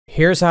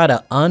Here's how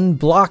to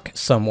unblock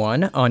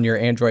someone on your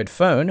Android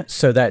phone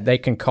so that they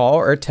can call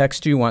or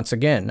text you once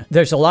again.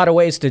 There's a lot of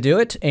ways to do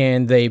it,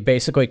 and they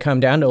basically come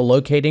down to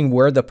locating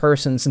where the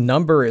person's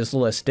number is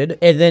listed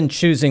and then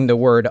choosing the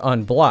word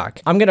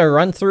unblock. I'm going to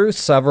run through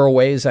several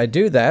ways I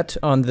do that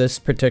on this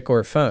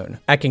particular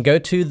phone. I can go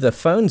to the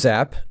Phones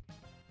app,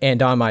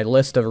 and on my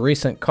list of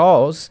recent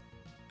calls,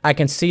 I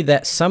can see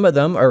that some of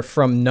them are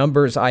from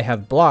numbers I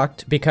have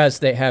blocked because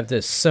they have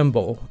this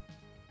symbol.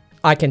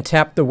 I can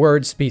tap the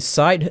words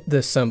beside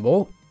the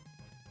symbol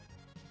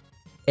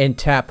and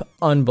tap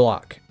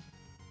unblock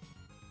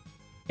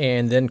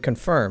and then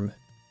confirm.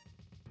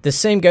 The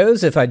same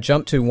goes if I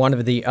jump to one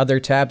of the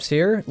other tabs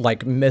here,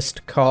 like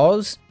missed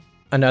calls.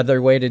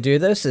 Another way to do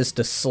this is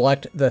to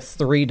select the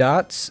three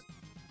dots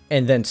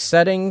and then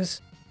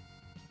settings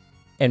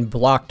and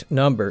blocked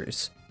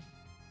numbers.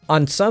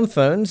 On some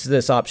phones,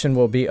 this option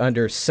will be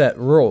under set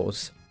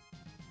rules.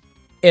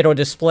 It'll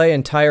display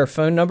entire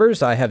phone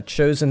numbers I have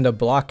chosen to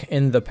block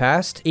in the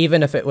past,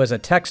 even if it was a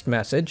text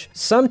message.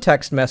 Some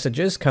text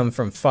messages come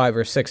from 5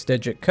 or 6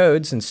 digit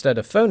codes instead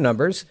of phone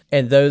numbers,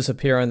 and those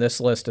appear on this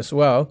list as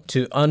well.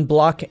 To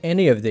unblock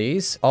any of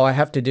these, all I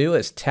have to do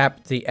is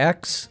tap the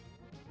X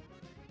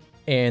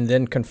and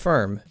then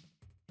confirm.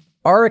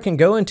 Or I can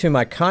go into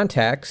my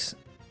contacts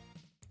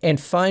and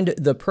find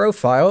the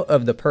profile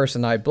of the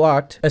person I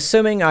blocked.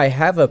 Assuming I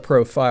have a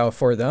profile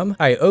for them,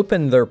 I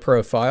open their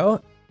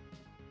profile,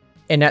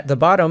 and at the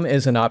bottom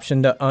is an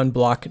option to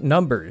unblock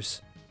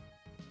numbers.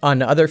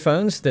 On other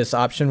phones, this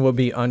option will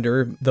be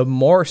under the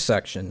More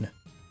section.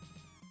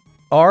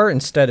 Or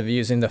instead of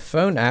using the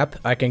phone app,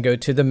 I can go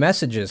to the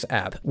Messages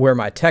app, where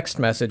my text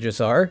messages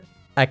are.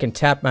 I can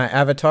tap my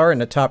avatar in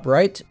the top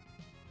right,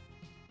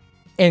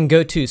 and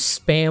go to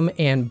Spam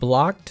and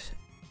Blocked,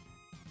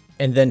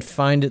 and then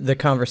find the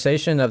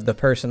conversation of the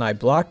person I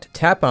blocked,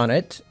 tap on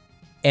it,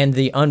 and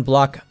the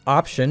unblock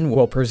option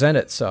will present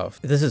itself.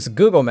 This is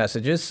Google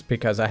Messages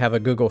because I have a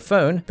Google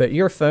phone, but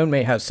your phone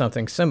may have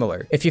something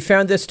similar. If you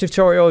found this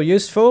tutorial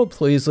useful,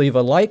 please leave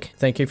a like.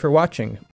 Thank you for watching.